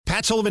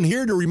Matt Sullivan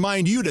here to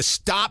remind you to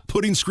stop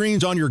putting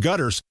screens on your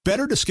gutters.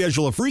 Better to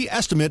schedule a free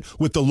estimate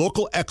with the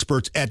local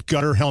experts at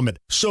Gutter Helmet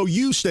so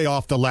you stay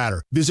off the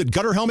ladder. Visit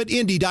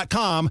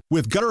GutterHelmetIndy.com.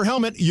 With Gutter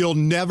Helmet, you'll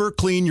never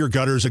clean your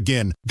gutters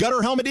again.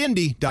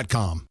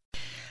 GutterHelmetIndy.com.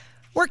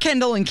 We're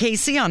Kendall and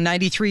Casey on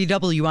 93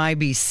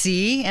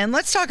 WIBC, and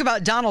let's talk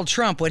about Donald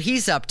Trump, what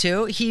he's up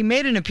to. He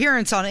made an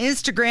appearance on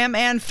Instagram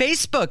and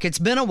Facebook. It's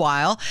been a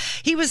while.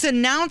 He was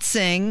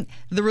announcing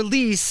the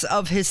release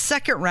of his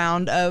second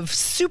round of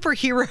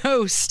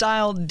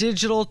superhero-style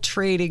digital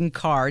trading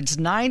cards,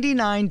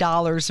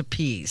 $99 a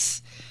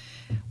piece.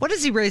 What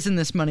is he raising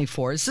this money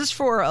for? Is this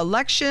for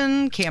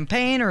election,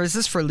 campaign, or is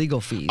this for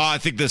legal fees? I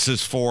think this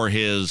is for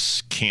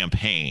his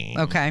campaign.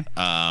 Okay.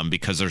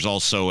 Because there's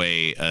also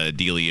a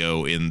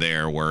dealio in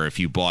there where if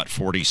you bought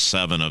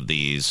 47 of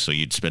these, so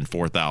you'd spend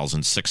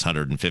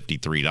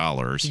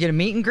 $4,653. You get a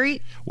meet and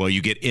greet? Well,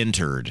 you get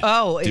entered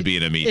to be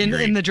in a meet and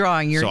greet. In the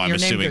drawing. So I'm your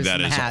name assuming goes that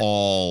in the is hat.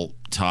 all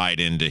tied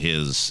into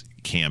his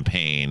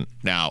campaign.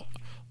 Now,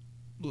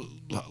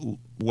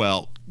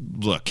 well,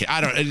 look,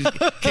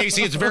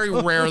 Casey, it's very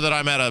rare that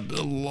I'm at a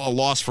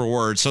loss for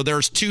words. So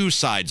there's two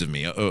sides of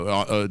me,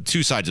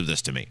 two sides of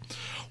this to me.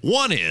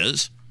 One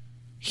is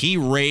he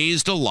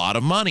raised a lot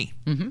of money.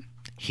 Mm-hmm.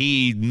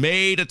 He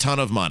made a ton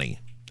of money.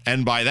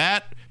 And by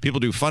that, people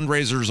do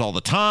fundraisers all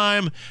the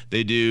time.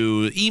 They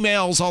do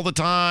emails all the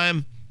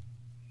time.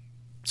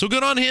 So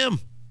good on him.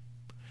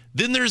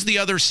 Then there's the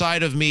other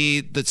side of me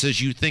that says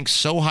you think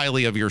so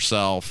highly of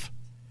yourself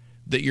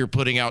that you're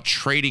putting out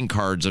trading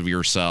cards of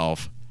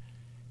yourself.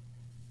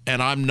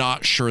 And I'm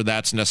not sure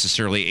that's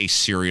necessarily a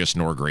serious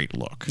nor great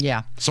look.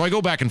 Yeah. So I go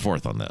back and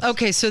forth on this.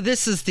 Okay, so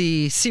this is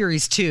the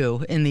Series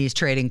 2 in these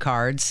trading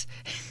cards.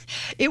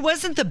 It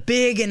wasn't the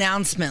big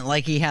announcement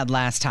like he had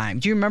last time.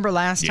 Do you remember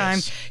last time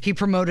he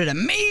promoted a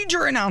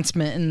major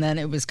announcement and then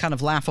it was kind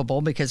of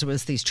laughable because it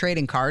was these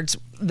trading cards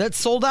that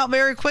sold out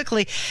very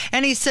quickly.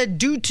 And he said,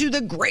 due to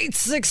the great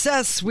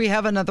success, we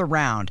have another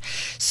round.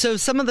 So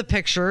some of the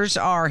pictures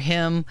are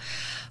him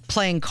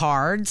playing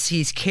cards.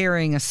 He's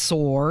carrying a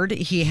sword.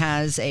 He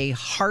has a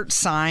heart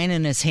sign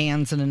in his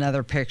hands in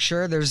another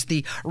picture. There's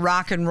the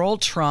rock and roll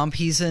Trump.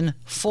 He's in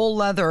full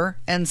leather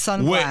and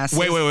sunglasses.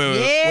 Wait.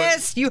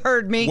 Yes, you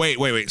heard me.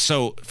 Wait.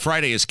 So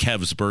Friday is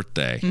Kev's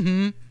birthday.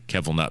 Mm-hmm.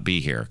 Kev will not be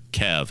here.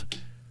 Kev,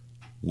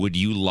 would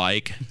you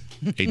like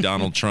a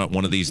Donald Trump,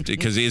 one of these?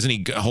 Because isn't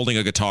he holding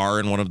a guitar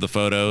in one of the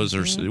photos?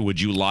 Or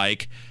would you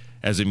like,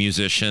 as a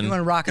musician, you want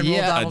to rock and roll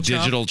Donald Trump?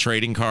 A digital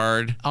trading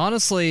card?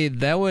 Honestly,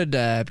 that would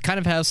kind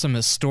of have some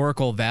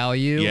historical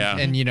value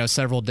in,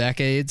 several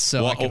decades,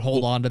 so I could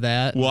hold on to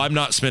that. Well, I'm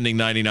not spending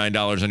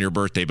 $99 on your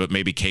birthday, but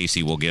maybe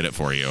Casey will get it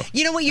for you.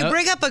 You know what? You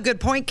bring up a good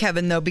point,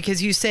 Kevin, though,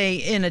 because you say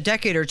in a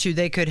decade or two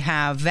they could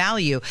have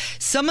value.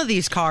 Some of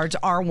these cards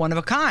are one of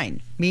a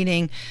kind,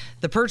 meaning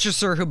the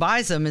purchaser who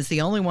buys them is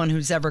the only one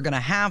who's ever going to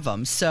have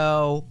them.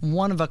 So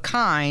one of a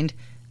kind,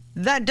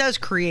 that does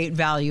create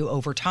value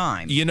over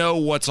time. You know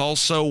what's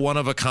also one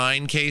of a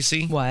kind,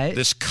 Casey? What?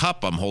 This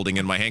cup I'm holding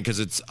in my hand,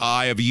 because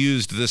I have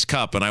used this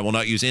cup, and I will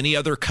not use any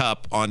other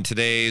cup on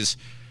today's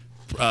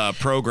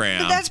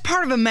program. But that's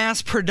part of a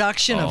mass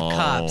production of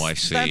cups. Oh, I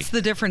see. That's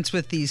the difference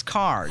with these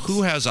cards.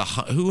 Who has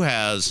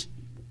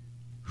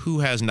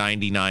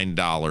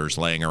 $99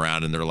 laying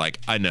around, and they're like,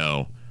 I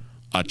know,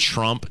 a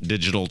Trump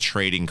digital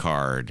trading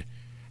card.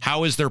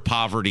 How is there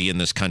poverty in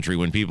this country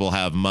when people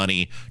have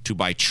money to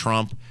buy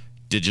Trump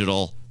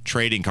digital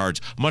trading cards,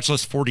 much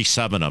less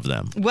 47 of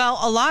them? Well,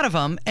 a lot of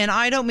them, and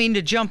I don't mean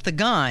to jump the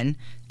gun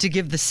to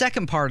give the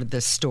second part of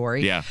this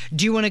story. Yeah.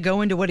 Do you want to go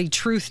into what he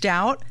truthed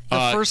out,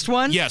 the first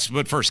one? Yes,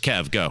 but first,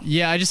 Kev, go.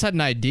 Yeah, I just had an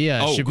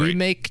idea. Should we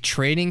make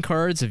trading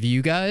cards of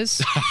you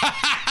guys?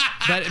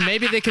 That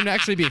maybe they can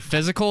actually be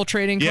physical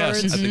trading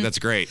cards. Yes, I think that's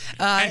great.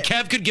 And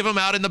Kev could give them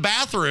out in the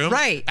bathroom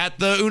at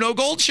the Uno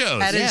Gold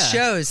shows. At his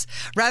shows.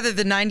 Rather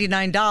than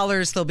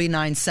 $99, they'll be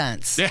 9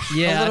 cents.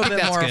 Yeah, a little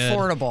bit more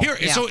affordable.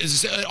 So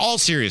all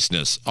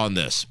seriousness on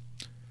this.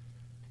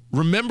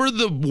 Remember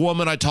the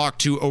woman I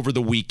talked to over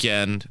the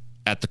weekend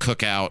at the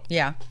cookout?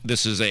 Yeah.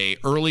 This is a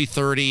early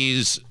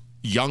 30s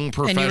young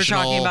professional. And you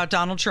were talking about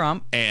Donald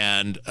Trump.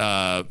 And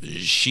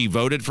she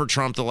voted for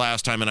Trump the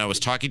last time, and I was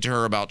talking to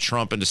her about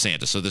Trump and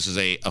DeSantis. So this is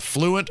a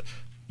affluent,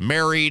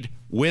 married,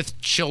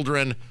 with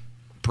children,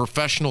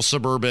 professional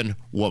suburban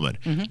woman.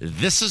 Mm-hmm.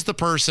 This is the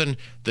person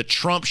that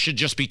Trump should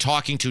just be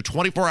talking to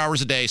 24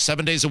 hours a day,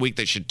 7 days a week.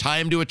 They should tie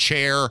him to a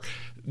chair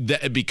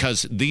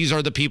because these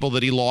are the people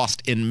that he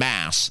lost en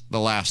masse the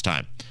last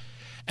time.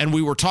 And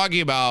we were talking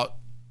about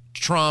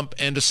Trump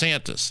and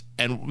DeSantis.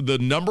 And the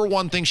number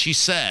one thing she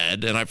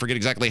said, and I forget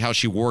exactly how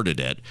she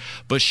worded it,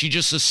 but she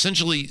just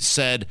essentially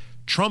said,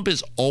 Trump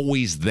is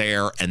always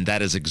there, and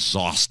that is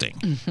exhausting.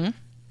 Mm-hmm.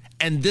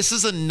 And this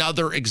is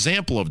another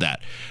example of that.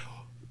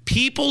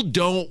 People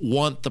don't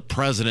want the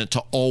president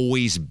to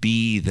always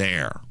be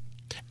there.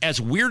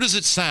 As weird as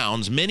it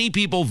sounds, many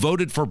people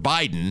voted for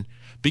Biden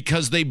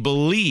because they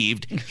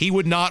believed he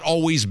would not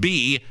always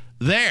be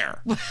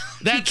there.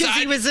 Because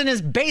he was in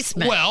his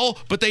basement. Well,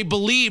 but they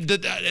believed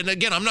that, and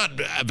again, I'm not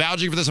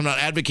vouching for this. I'm not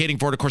advocating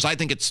for it. Of course, I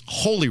think it's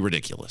wholly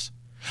ridiculous.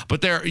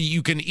 But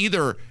you can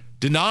either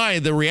deny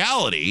the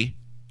reality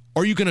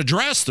or you can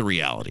address the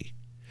reality.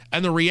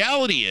 And the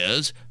reality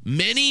is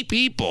many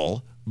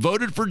people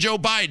voted for Joe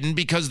Biden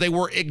because they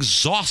were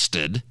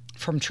exhausted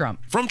from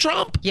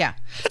Trump. Yeah.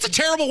 That's a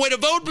terrible way to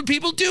vote, but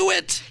people do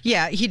it.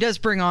 Yeah, he does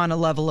bring on a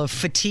level of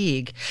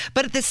fatigue.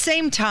 But at the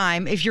same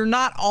time, if you're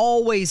not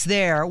always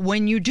there,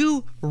 when you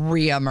do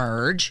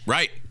reemerge,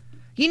 right,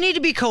 you need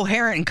to be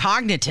coherent and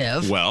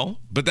cognitive. Well,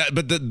 but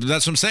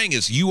that's what I'm saying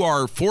is you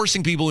are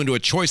forcing people into a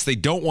choice they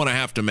don't want to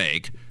have to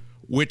make,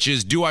 which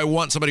is, do I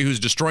want somebody who's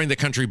destroying the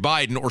country,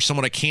 Biden, or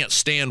someone I can't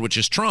stand, which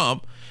is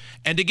Trump?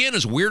 And again,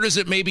 as weird as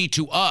it may be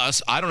to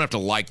us, I don't have to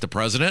like the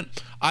president.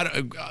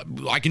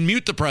 I can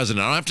mute the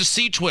president. I don't have to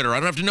see Twitter. I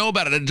don't have to know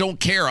about it. I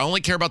don't care. I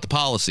only care about the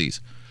policies.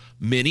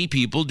 Many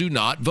people do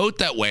not vote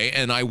that way,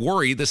 and I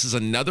worry this is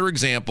another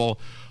example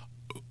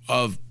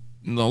of,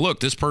 no,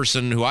 look, this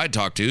person who I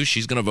talked to,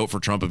 she's going to vote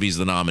for Trump if he's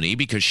the nominee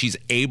because she's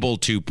able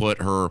to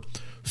put her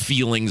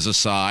feelings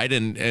aside,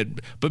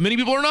 but many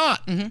people are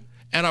not. Mm-hmm.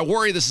 And I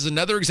worry this is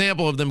another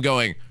example of them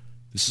going,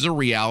 this is a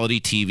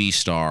reality TV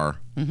star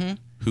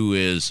who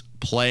is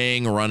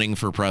running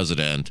for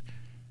president,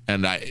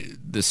 and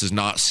this is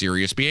not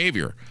serious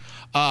behavior.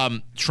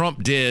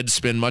 Trump did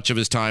spend much of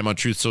his time on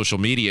Truth social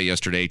media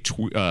yesterday,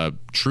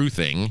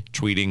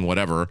 tweeting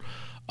whatever,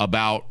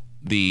 about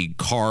the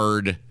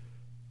card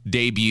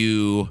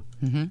debut,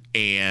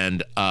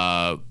 and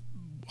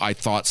I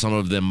thought some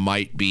of them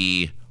might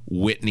be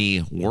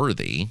Whitney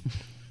worthy.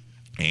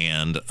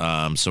 And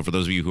so for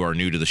those of you who are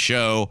new to the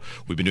show,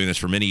 we've been doing this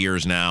for many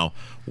years now.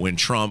 When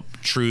Trump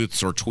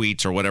truths or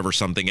tweets or whatever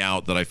something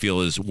out that I feel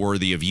is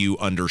worthy of you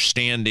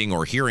understanding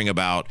or hearing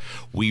about,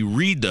 we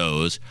read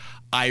those.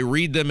 I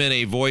read them in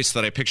a voice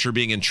that I picture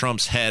being in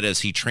Trump's head as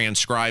he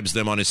transcribes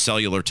them on his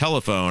cellular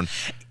telephone.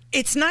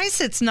 It's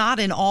nice it's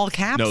not in all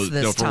caps this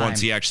time. No, for once,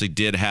 he actually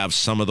did have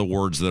some of the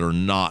words that are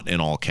not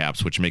in all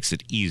caps, which makes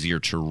it easier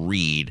to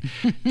read.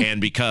 And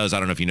because, I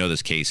don't know if you know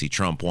this, Casey,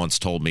 Trump once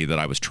told me that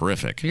I was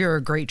terrific. You're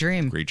a great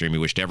dream. Great dream. He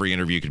wished every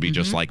interview could be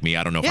just like me.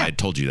 I don't know if I had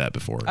told you that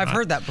before. I've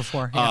heard that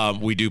before. Yeah.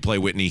 We do play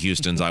Whitney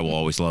Houston's I Will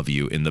Always Love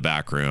You in the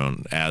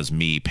background as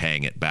me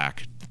paying it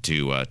back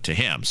to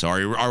him. So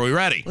are we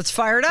ready? Let's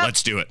fire it up.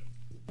 Let's do it.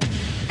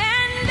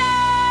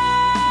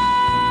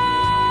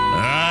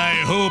 I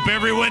hope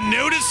everyone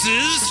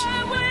notices,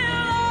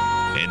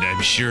 and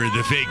I'm sure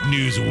the fake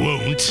news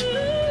won't,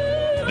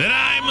 that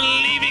I'm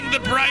leaving the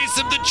price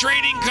of the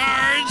trading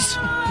cards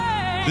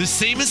the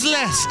same as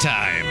last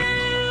time,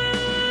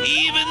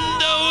 even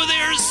though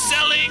they're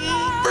selling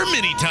for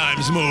many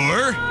times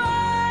more.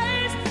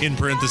 In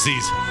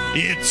parentheses,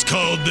 it's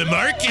called the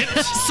market.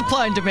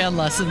 Supply and demand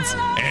lessons.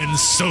 And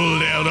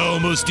sold out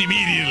almost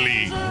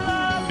immediately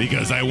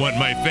because I want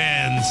my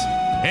fans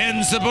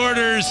and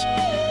supporters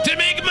to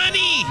make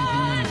money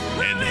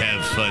and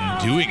have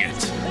fun doing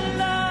it.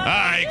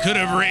 I could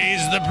have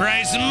raised the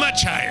price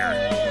much higher,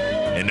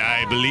 and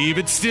I believe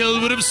it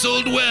still would have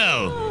sold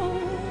well,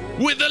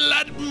 with a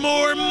lot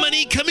more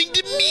money coming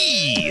to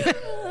me.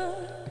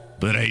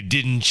 But I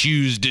didn't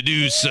choose to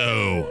do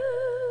so.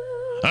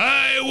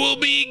 I will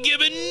be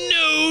given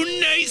no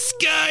nice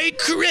guy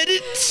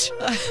credit?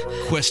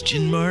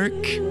 Question mark.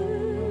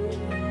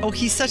 Oh,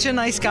 he's such a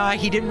nice guy.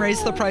 He didn't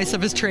raise the price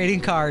of his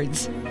trading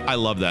cards. I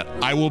love that.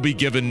 I will be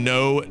given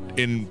no,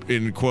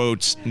 in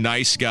quotes,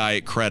 nice guy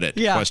credit,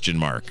 question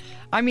mark.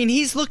 I mean,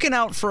 he's looking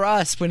out for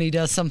us when he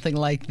does something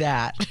like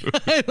that.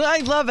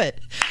 I love it.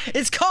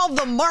 It's called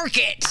the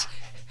market.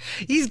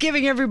 He's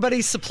giving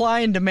everybody supply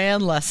and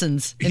demand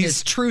lessons in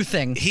his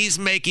truthing. He's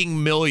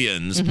making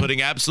millions,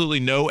 putting absolutely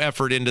no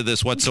effort into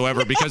this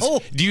whatsoever. Because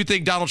do you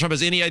think Donald Trump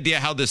has any idea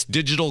how this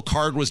digital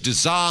card was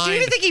designed? Do you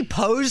even think he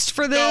posed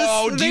for this?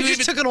 No, they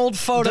just took an old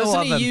photo of him.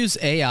 Doesn't he use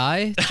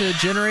AI to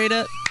generate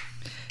it?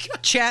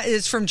 Chat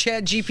is from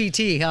Chat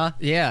GPT, huh?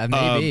 Yeah,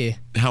 maybe.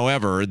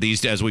 However,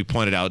 these, as we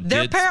pointed out,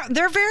 they're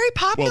very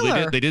popular.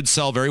 Well, they did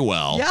sell very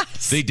well.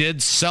 Yes. They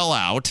did sell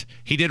out.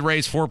 He did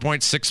raise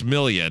 $4.6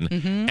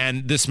 million.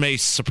 And this may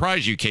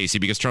surprise you, Casey,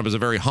 because Trump is a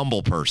very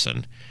humble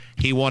person.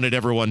 He wanted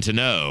everyone to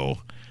know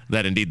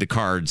that indeed the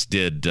cards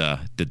did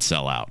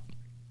sell out.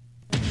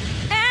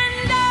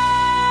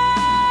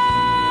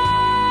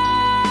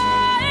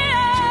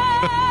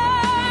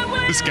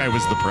 This guy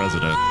was the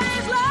president.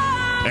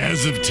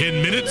 As of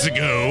 10 minutes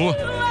ago,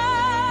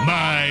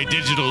 my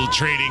digital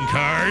trading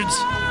cards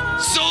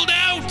sold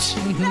out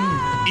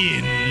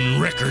in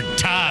record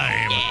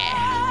time.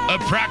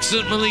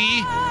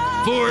 Approximately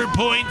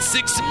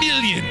 4.6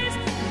 million.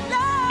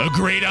 A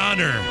great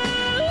honor.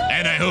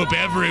 And I hope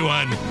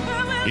everyone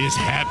is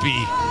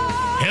happy,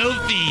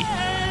 healthy,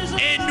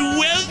 and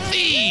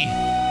wealthy.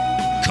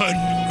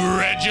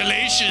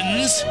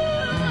 Congratulations!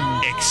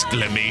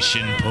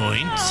 Exclamation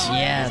point.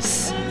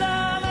 Yes.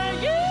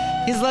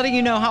 He's letting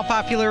you know how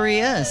popular he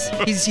is.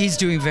 He's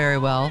doing very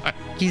well.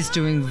 He's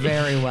doing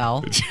very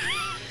well.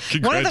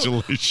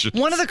 Congratulations.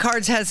 One of the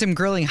cards has him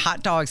grilling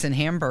hot dogs and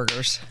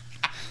hamburgers.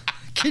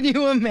 Can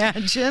you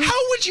imagine?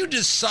 How would you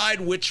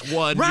decide which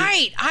one?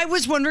 Right. I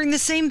was wondering the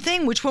same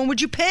thing. Which one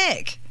would you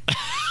pick?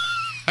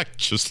 I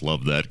just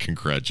love that.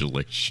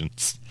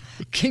 Congratulations.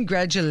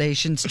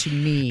 Congratulations to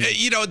me.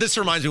 You know, this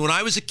reminds me, when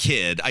I was a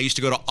kid, I used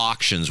to go to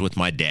auctions with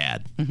my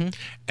dad. Mm-hmm.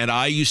 And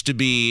I used to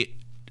be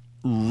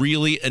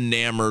really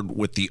enamored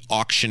with the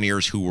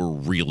auctioneers who were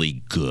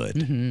really good.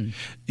 Mm-hmm.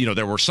 You know,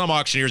 there were some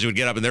auctioneers who would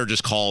get up and they're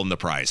just calling the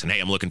price. And,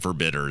 hey, I'm looking for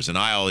bidders. And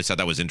I always thought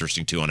that was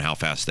interesting, too, on how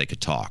fast they could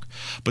talk.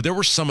 But there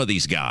were some of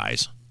these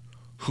guys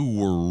who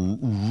were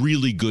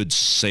really good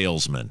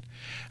salesmen.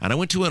 And I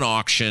went to an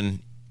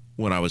auction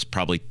when I was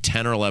probably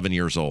 10 or 11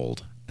 years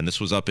old. And this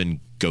was up in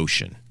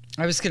Goshen.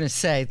 I was going to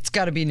say, it's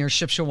got to be near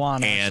Shipshewana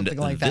or something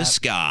like that. And this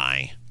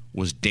guy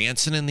was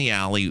dancing in the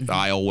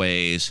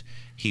aisleways.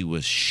 He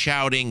was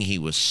shouting. He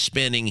was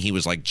spinning. He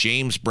was like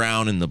James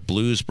Brown in the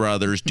Blues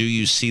Brothers. Do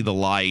you see the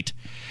light?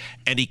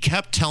 And he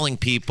kept telling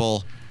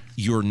people,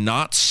 you're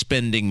not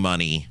spending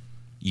money.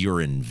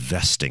 You're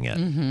investing it.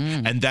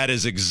 Mm-hmm. And that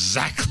is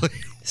exactly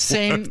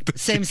same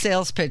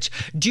sales pitch.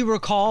 Do you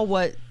recall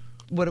what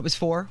it was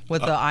for?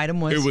 What the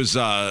item was?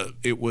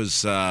 It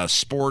was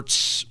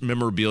sports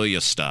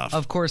memorabilia stuff.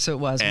 Of course it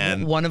was.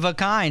 And one of a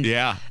kind.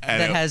 Yeah.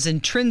 That has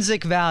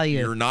intrinsic value.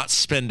 You're not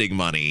spending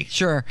money.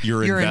 Sure.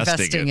 You're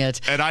investing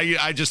it. And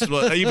I just,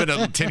 even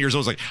at 10 years old,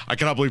 I was like, I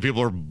cannot believe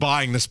people are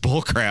buying this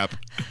bull crap.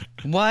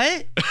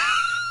 What?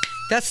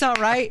 That's not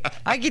right.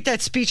 I get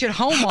that speech at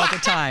home all the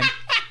time.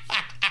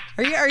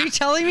 Are you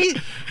telling me?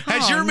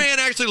 Has your man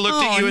actually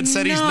looked at you and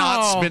said he's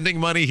not spending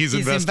money, he's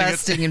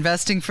investing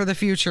investing for the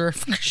future?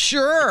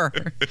 Sure.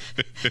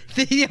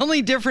 The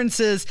only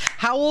difference is,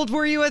 how old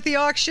were you at the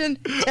auction?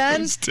 10? I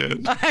was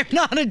 10. I'm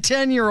not a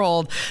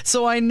 10-year-old,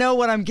 so I know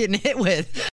what I'm getting hit with.